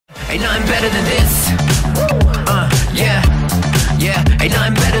Ain't nothing better than this. Yeah, ain't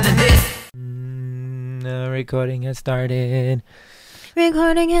nothing better than this. Recording has started.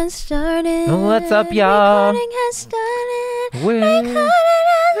 Recording has started. What's up, y'all? Recording has started. Recording has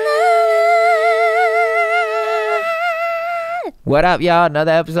started. What up, y'all?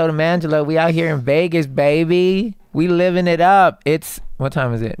 Another episode of Manjelah. We out here in Vegas, baby. We living it up. It's, what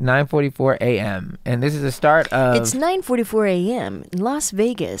time is it? 9:44 a.m. And this is the start of... It's 9:44 a.m. in Las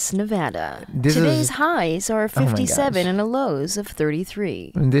Vegas, Nevada. Today's highs are 57 and a lows of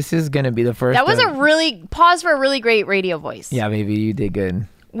 33. This is going to be the first... That was a really... Pause for a really great radio voice. Yeah, baby, you did good.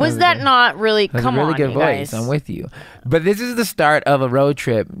 Was that not really... Come on, really good voice. guys. I'm with you. But this is the start of a road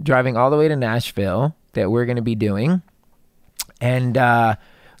trip driving all the way to Nashville that we're going to be doing. And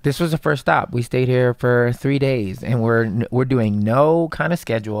this was the first stop. We stayed here for 3 days, and we're doing no kind of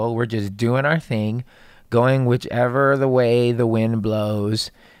schedule. We're just doing our thing, going whichever the way the wind blows.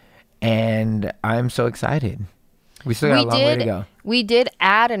 And I'm so excited. We still got a long way to go. We did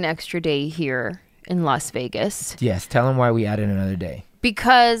add an extra day here in Las Vegas. Yes, tell them why we added another day.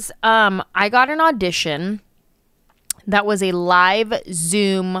 Because I got an audition that was a live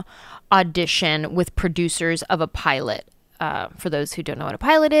Zoom audition with producers of a pilot. For those who don't know what a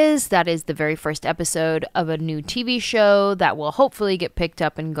pilot is, that is the very first episode of a new TV show that will hopefully get picked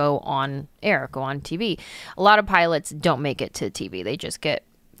up and go on air, go on TV. A lot of pilots don't make it to TV. They just get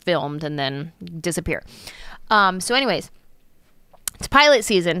filmed and then disappear. So anyways, it's pilot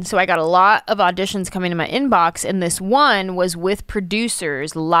season, so I got a lot of auditions coming in my inbox, and this one was with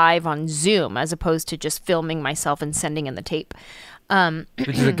producers live on Zoom as opposed to just filming myself and sending in the tape.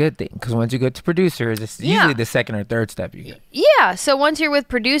 Which is a good thing, because once you go to producers, it's usually the second or third step you get. Yeah, so once you're with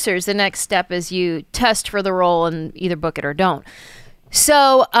producers, the next step is you test for the role and either book it or don't.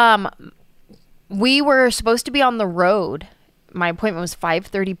 So we were supposed to be on the road. My appointment was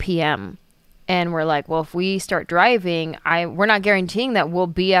 5:30 p.m. And we're like, well, if we start driving, we're not guaranteeing that we'll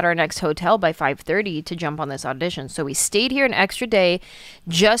be at our next hotel by 5:30 to jump on this audition. So we stayed here an extra day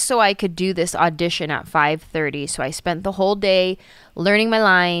just so I could do this audition at 5:30. So I spent the whole day learning my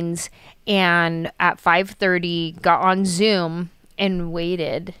lines, and at 5:30 got on Zoom and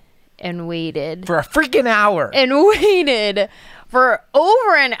waited For a freaking hour. and waited for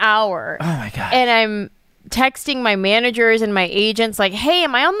over an hour. Oh my God. And I'm texting my managers and my agents like, hey,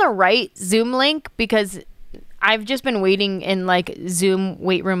 am I on the right Zoom link? Because I've just been waiting in like Zoom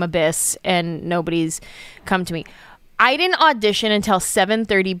wait room abyss and nobody's come to me. I didn't audition until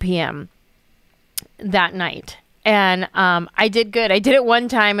 7:30 p.m. that night. And I did good. I did it one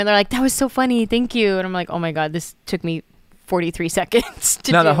time and they're like, that was so funny. Thank you. And I'm like, oh my God, this took me 43 seconds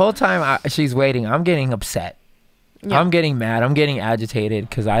to do. The whole time she's waiting, I'm getting upset. Yeah. I'm getting mad. I'm getting agitated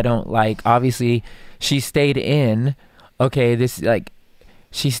because I don't like, obviously, she stayed in. Okay,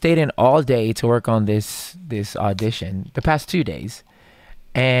 she stayed in all day to work on this audition, the past 2 days.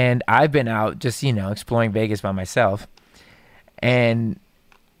 And I've been out just, exploring Vegas by myself. And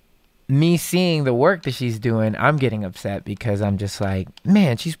me seeing the work that she's doing, I'm getting upset because I'm just like,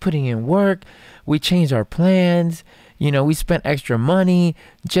 man, she's putting in work. We changed our plans. We spent extra money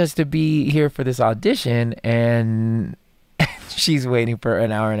just to be here for this audition, and she's waiting for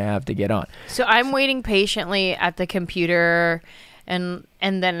an hour and a half to get on. So I'm waiting patiently at the computer, and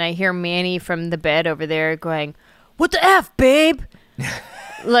then I hear Manny from the bed over there going, what the F, babe?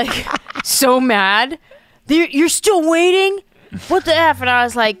 Like, so mad. You're still waiting? What the F? And I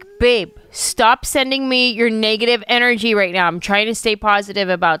was like, babe, stop sending me your negative energy right now. I'm trying to stay positive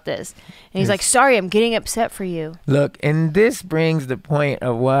about this. And he's like, sorry, I'm getting upset for you. Look, and this brings the point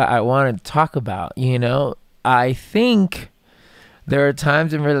of what I want to talk about. I think there are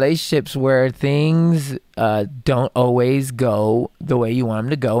times in relationships where things don't always go the way you want them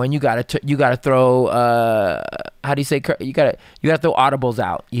to go, and you gotta throw how do you say, you gotta throw audibles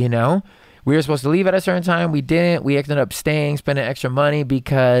out. We were supposed to leave at a certain time. We didn't. We ended up staying, spending extra money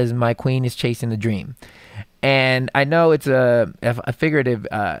because my queen is chasing the dream. And I know it's a figurative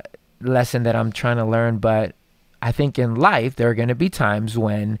lesson that I'm trying to learn, but I think in life there are going to be times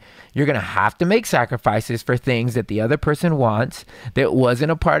when you're going to have to make sacrifices for things that the other person wants that wasn't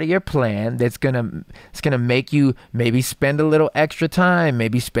a part of your plan. It's going to make you maybe spend a little extra time,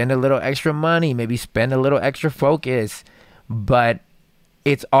 maybe spend a little extra money, maybe spend a little extra focus, but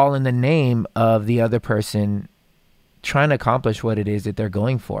it's all in the name of the other person trying to accomplish what it is that they're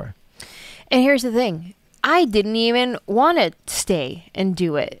going for. And here's the thing. I didn't even want to stay and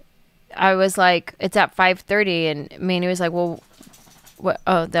do it. I was like, it's at 5:30, and Manny was like, well, what?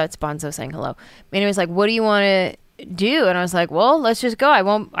 Oh, that's Bonzo saying hello. Manny was like, what do you want to do? And I was like, well, let's just go. I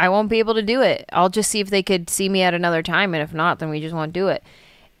won't be able to do it. I'll just see if they could see me at another time, and if not, then we just won't do it.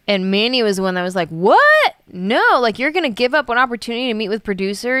 And Manny was the one that was like, what? No, like you're going to give up an opportunity to meet with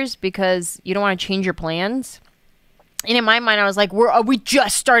producers because you don't want to change your plans? And in my mind, I was like, we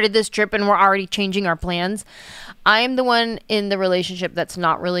just started this trip and we're already changing our plans. I am the one in the relationship that's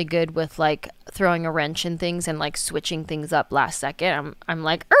not really good with like throwing a wrench in things and like switching things up last second. I'm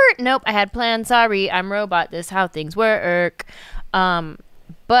like, nope, I had plans. Sorry, I'm robot. This is how things work.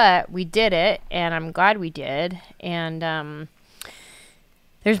 But we did it, and I'm glad we did. And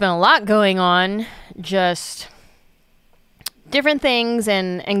there's been a lot going on, just different things,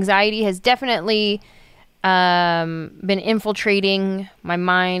 and anxiety has definitely been infiltrating my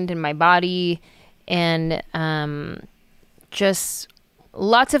mind and my body, and just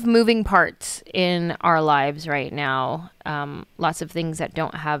lots of moving parts in our lives right now. Lots of things that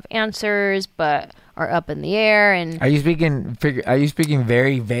don't have answers but are up in the air. And are you speaking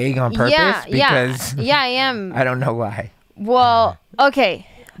very vague on purpose? Yeah, I am. I don't know why. Well, okay,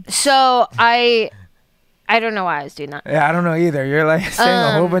 so I don't know why I was doing that. Yeah, I don't know either. You're like saying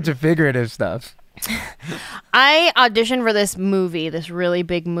a whole bunch of figurative stuff. I auditioned for this movie, this really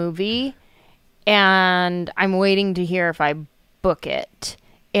big movie, and I'm waiting to hear if I book it.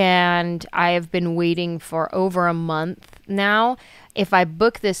 And I have been waiting for over a month now. If I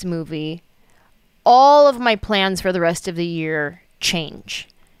book this movie, all of my plans for the rest of the year change.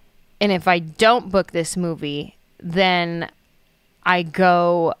 And if I don't book this movie, then I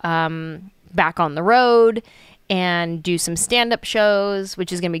go back on the road and do some stand-up shows,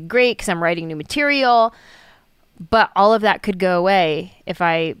 which is going to be great because I'm writing new material. But all of that could go away if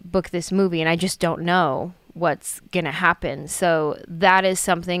I book this movie, and I just don't know what's going to happen. So that is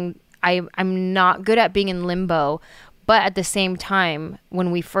something I'm not good at, being in limbo. But at the same time,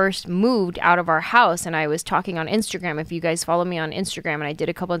 when we first moved out of our house, and I was talking on Instagram, if you guys follow me on Instagram, and I did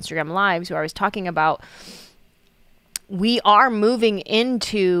a couple Instagram lives where I was talking about, we are moving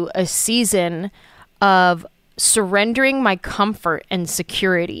into a season of surrendering my comfort and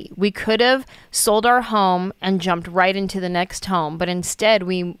security. We could have sold our home and jumped right into the next home, but instead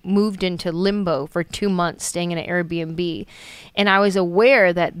we moved into limbo for 2 months, staying in an Airbnb. And I was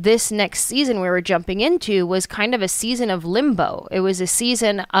aware that this next season we were jumping into was kind of a season of limbo. It was a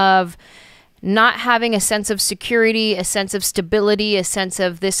season of not having a sense of security, a sense of stability, a sense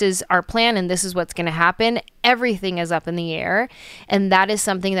of this is our plan and this is what's going to happen. Everything is up in the air. And that is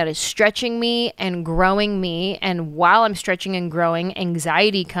something that is stretching me and growing me. And while I'm stretching and growing,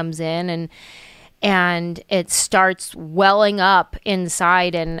 anxiety comes in and it starts welling up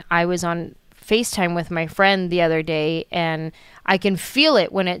inside. And I was on FaceTime with my friend the other day, and I can feel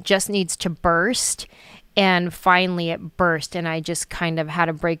it when it just needs to burst. And finally it burst, and I just kind of had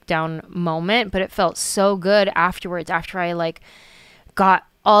a breakdown moment, but it felt so good afterwards, after I like got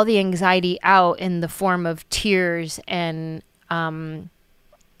all the anxiety out in the form of tears and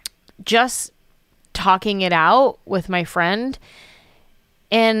just talking it out with my friend.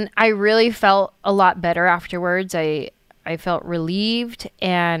 And I really felt a lot better afterwards. I felt relieved,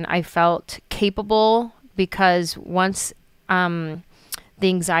 and I felt capable, because once the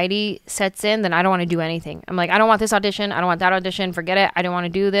anxiety sets in, then I don't want to do anything. I'm like, I don't want this audition. I don't want that audition. Forget it. I don't want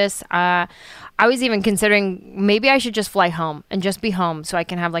to do this. I was even considering maybe I should just fly home and just be home so I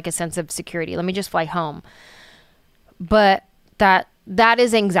can have like a sense of security. Let me just fly home. But that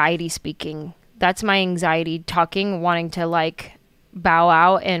is anxiety speaking. That's my anxiety talking, wanting to like bow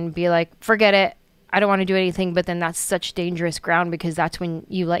out and be like, forget it. I don't want to do anything. But then that's such dangerous ground, because that's when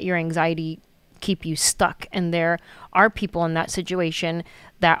you let your anxiety keep you stuck. And there are people in that situation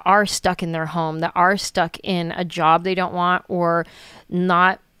that are stuck in their home, that are stuck in a job they don't want, or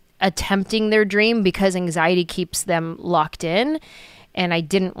not attempting their dream because anxiety keeps them locked in. And I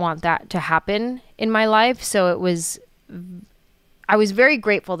didn't want that to happen in my life. So I was very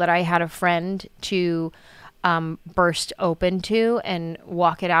grateful that I had a friend to burst open to and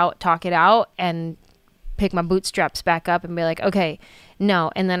walk it out, talk it out, and pick my bootstraps back up and be like, okay,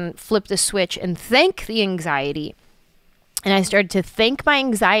 no, and then flip the switch and thank the anxiety. And I started to thank my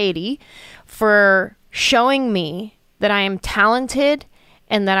anxiety for showing me that I am talented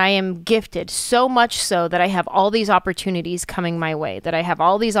and that I am gifted, so much so that I have all these opportunities coming my way, that I have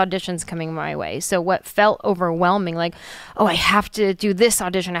all these auditions coming my way. So what felt overwhelming, like, oh, I have to do this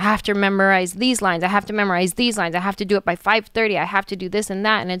audition, I have to memorize these lines, I have to memorize these lines, I have to do it by 5:30, I have to do this and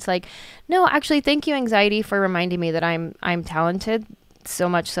that. And it's like, no, actually, thank you, anxiety, for reminding me that I'm talented, so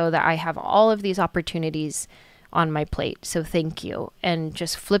much so that I have all of these opportunities on my plate. So thank you. And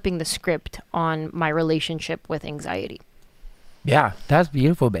just flipping the script on my relationship with anxiety. Yeah, that's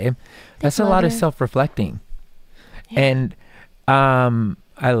beautiful, babe. That's a lot of self-reflecting. Yeah. And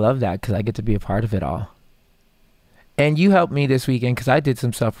I love that, because I get to be a part of it all. And you helped me this weekend because I did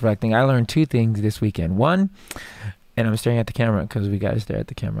some self-reflecting. I learned 2 things this weekend. One, and I'm staring at the camera because we got to stare at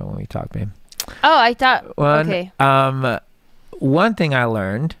the camera when we talk, babe. Oh, I thought. One, okay. One thing I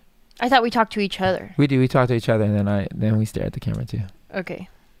learned. I thought we talked to each other. We do. We talk to each other, and then we stare at the camera too. Okay.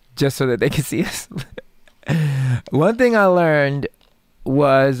 Just so that they can see us. One thing I learned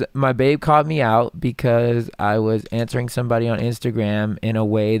was my babe called me out because I was answering somebody on Instagram in a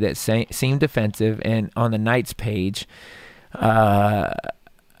way that seemed offensive. And on the Knights page, I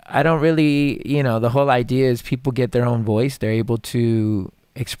don't really, the whole idea is people get their own voice. They're able to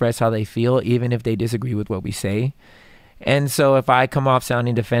express how they feel, even if they disagree with what we say. And so if I come off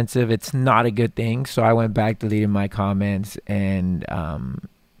sounding defensive, it's not a good thing. So I went back, deleted my comments, and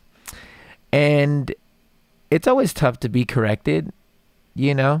it's always tough to be corrected,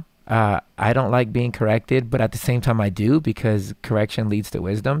 I don't like being corrected, but at the same time I do, because correction leads to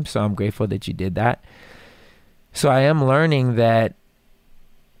wisdom. So I'm grateful that you did that. So I am learning that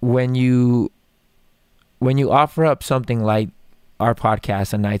when you offer up something like our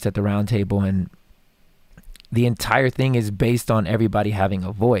podcast and Nights at the Round Table, and the entire thing is based on everybody having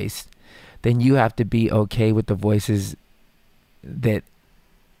a voice, then you have to be okay with the voices that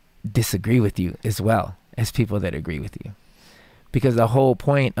disagree with you as well as people that agree with you. Because the whole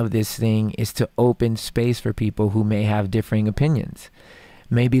point of this thing is to open space for people who may have differing opinions,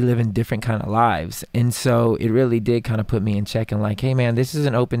 maybe living different kind of lives. And so it really did kind of put me in check and like, hey man, this is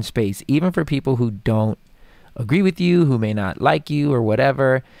an open space, even for people who don't agree with you, who may not like you or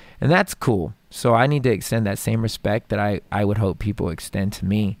whatever. And that's cool. So I need to extend that same respect that I would hope people extend to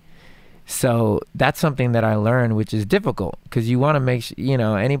me. So that's something that I learned, which is difficult, because you want to make sure,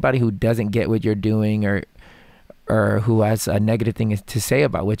 anybody who doesn't get what you're doing or who has a negative thing to say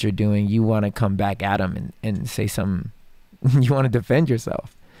about what you're doing, you want to come back at them and say something. You want to defend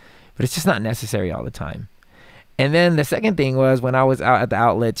yourself, but it's just not necessary all the time. And then the second thing was, when I was out at the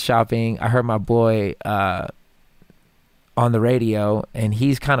outlet shopping, I heard my boy on the radio, and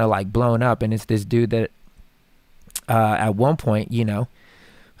he's kind of like blown up. And it's this dude that at one point,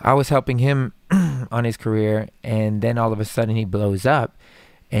 I was helping him on his career, and then all of a sudden he blows up,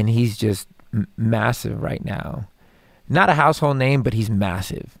 and he's just massive right now. Not a household name, but he's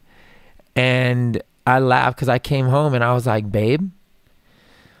massive. And I laughed because I came home and I was like, babe,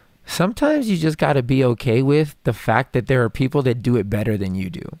 sometimes you just got to be okay with the fact that there are people that do it better than you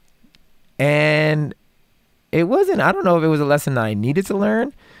do. And it wasn't, I don't know if it was a lesson that I needed to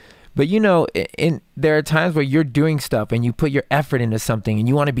learn, but there are times where you're doing stuff and you put your effort into something and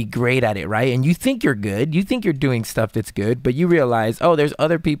you want to be great at it, right? And you think you're good, you think you're doing stuff that's good, but you realize, oh, there's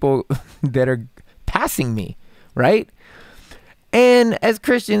other people that are passing me, right? And as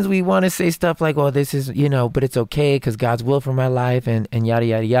Christians, we want to say stuff like, well, this is, but it's okay because God's will for my life and yada,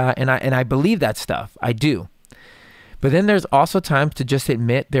 yada, yada. And I believe that stuff. I do. But then there's also times to just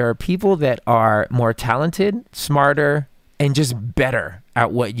admit there are people that are more talented, smarter, and just better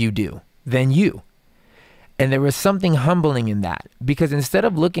at what you do than you. And there was something humbling in that, because instead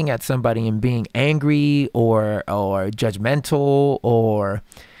of looking at somebody and being angry or judgmental or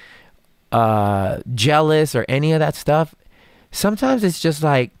jealous or any of that stuff, sometimes it's just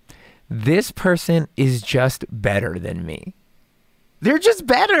like, this person is just better than me. They're just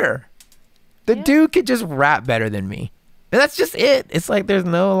better. The dude could just rap better than me. And that's just it. It's like there's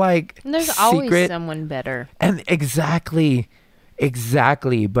no and there's always someone better. And exactly.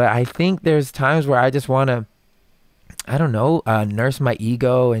 But I think there's times where I just want to, nurse my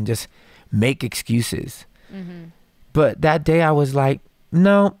ego and just make excuses. Mm-hmm. But that day I was like,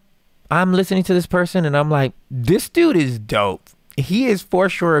 no, I'm listening to this person and I'm like, this dude is dope. He is for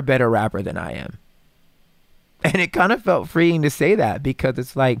sure a better rapper than I am. And it kind of felt freeing to say that, because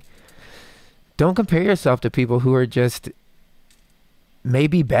it's like, don't compare yourself to people who are just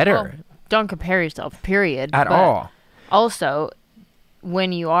maybe better. Well, don't compare yourself, period. At all. Also,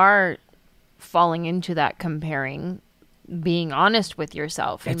 when you are falling into that comparing, being honest with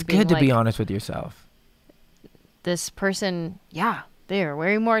yourself. It's good to be honest with yourself. This person, they are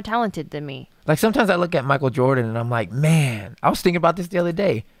way more talented than me. Like sometimes I look at Michael Jordan and I'm like, man, I was thinking about this the other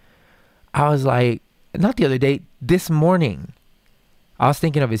day. I was like, not the other day, this morning, I was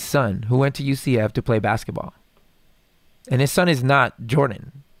thinking of his son who went to UCF to play basketball. And his son is not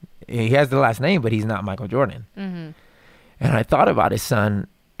Jordan. He has the last name, but he's not Michael Jordan. Mm-hmm. And I thought about his son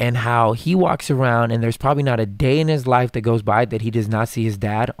and how he walks around, and there's probably not a day in his life that goes by that he does not see his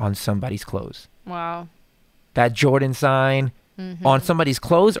dad on somebody's clothes. Wow. That Jordan sign on somebody's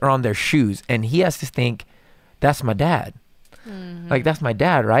clothes or on their shoes. And he has to think, that's my dad. Mm-hmm. Like, that's my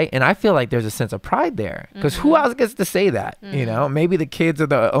dad, right? And I feel like there's a sense of pride there, because who else gets to say that? Maybe the kids of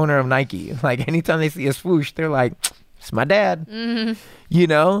the owner of Nike. Like, anytime they see a swoosh, they're like, It's my dad. Mm-hmm. You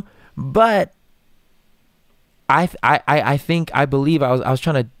know, but I believe I was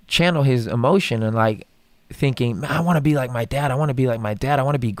trying to channel his emotion and like thinking, man, I want to be like my dad. I want to be like my dad. I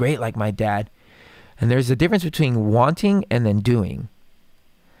want to be great like my dad. And there's a difference between wanting and then doing.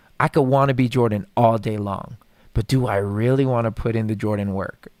 I could want to be Jordan all day long, but do I really want to put in the Jordan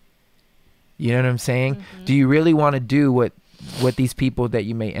work? You know what I'm saying? Mm-hmm. Do you really want to do what these people that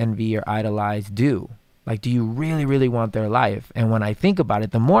you may envy or idolize do? Like, do you really, really want their life? And when I think about it,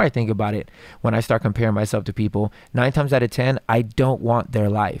 the more I think about it, when I start comparing myself to people, 9 times out of 10, I don't want their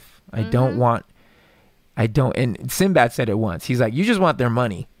life. Mm-hmm. And Sinbad said it once. He's like, you just want their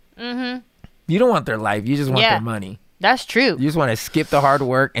money. Mm-hmm. You don't want their life. You just want their money. That's true. You just want to skip the hard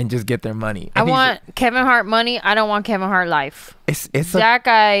work and just get their money. I want Kevin Hart money. I don't want Kevin Hart life. That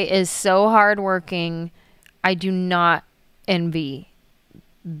guy is so hardworking. I do not envy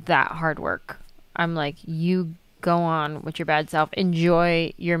that hard work. I'm like, you go on with your bad self.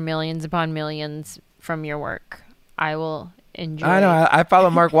 Enjoy your millions upon millions from your work. I will enjoy. I know. I follow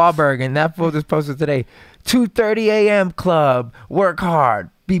Mark Wahlberg, and that fool just posted today. 2:30 a.m. club. Work hard.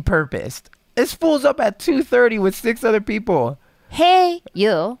 Be purposed. This fool's up at 2:30 with 6 other people. Hey,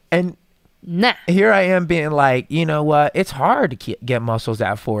 you. And nah. Here I am being like, you know what? It's hard to get muscles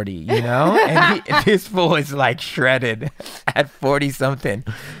at 40, you know? And this fool is like shredded at 40 something,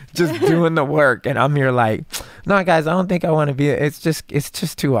 just doing the work. And I'm here like, no, guys, I don't think I want to be. It's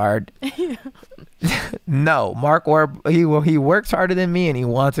just too hard. No, Mark he works harder than me and he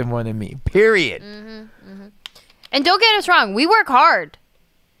wants it more than me. Period. Mm-hmm, mm-hmm. And don't get us wrong, we work hard,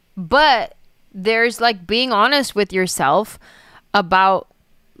 but there's like being honest with yourself about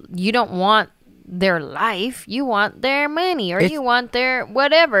you don't want their life, you want their money, or you want their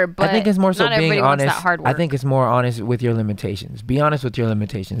whatever. But I think it's more so being honest. That hard work. I think it's more honest with your limitations. Be honest with your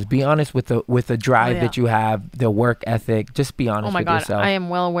limitations. Be honest with the drive that you have, the work ethic. Just be honest with yourself. Oh my God, I am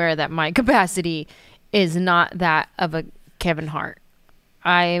well aware that my capacity is not that of a Kevin Hart.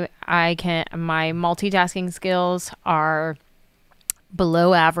 My multitasking skills are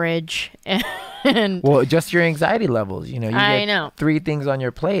below average. And well, just your anxiety levels, you know, I know 3 things on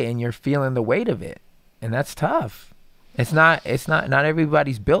your plate and you're feeling the weight of it, and that's tough. Not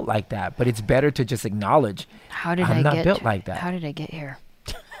everybody's built like that, but it's better to just acknowledge I'm not built like that. How did I get here?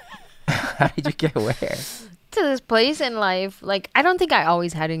 How did you get where? To this place in life. Like, I don't think I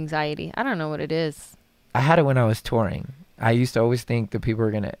always had anxiety. I don't know what it is. I had it when I was touring. I used to always think that people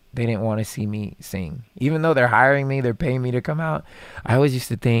they didn't want to see me sing. Even though they're hiring me, they're paying me to come out. I always used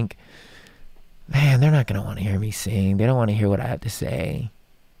to think, man, they're not going to want to hear me sing. They don't want to hear what I have to say.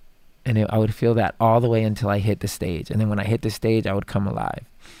 And I would feel that all the way until I hit the stage. And then when I hit the stage, I would come alive.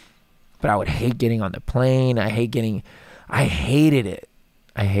 But I would hate getting on the plane. I hated it.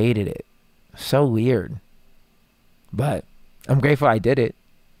 I hated it. So weird. But I'm grateful I did it.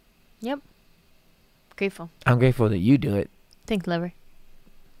 Yep. Grateful. I'm grateful that you do it. Thanks, lover.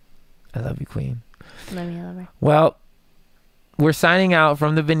 I love you, Queen. Love you, lover. Well, we're signing out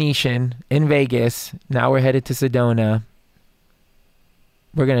from the Venetian in Vegas. Now we're headed to Sedona.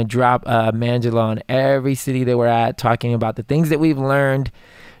 We're going to drop Manjelah on every city that we're at, talking about the things that we've learned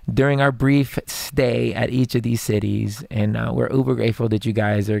during our brief stay at each of these cities. And we're uber grateful that you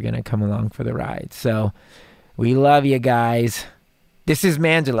guys are going to come along for the ride. So we love you guys. This is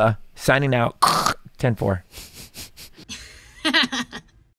Manjelah signing out. 10-4.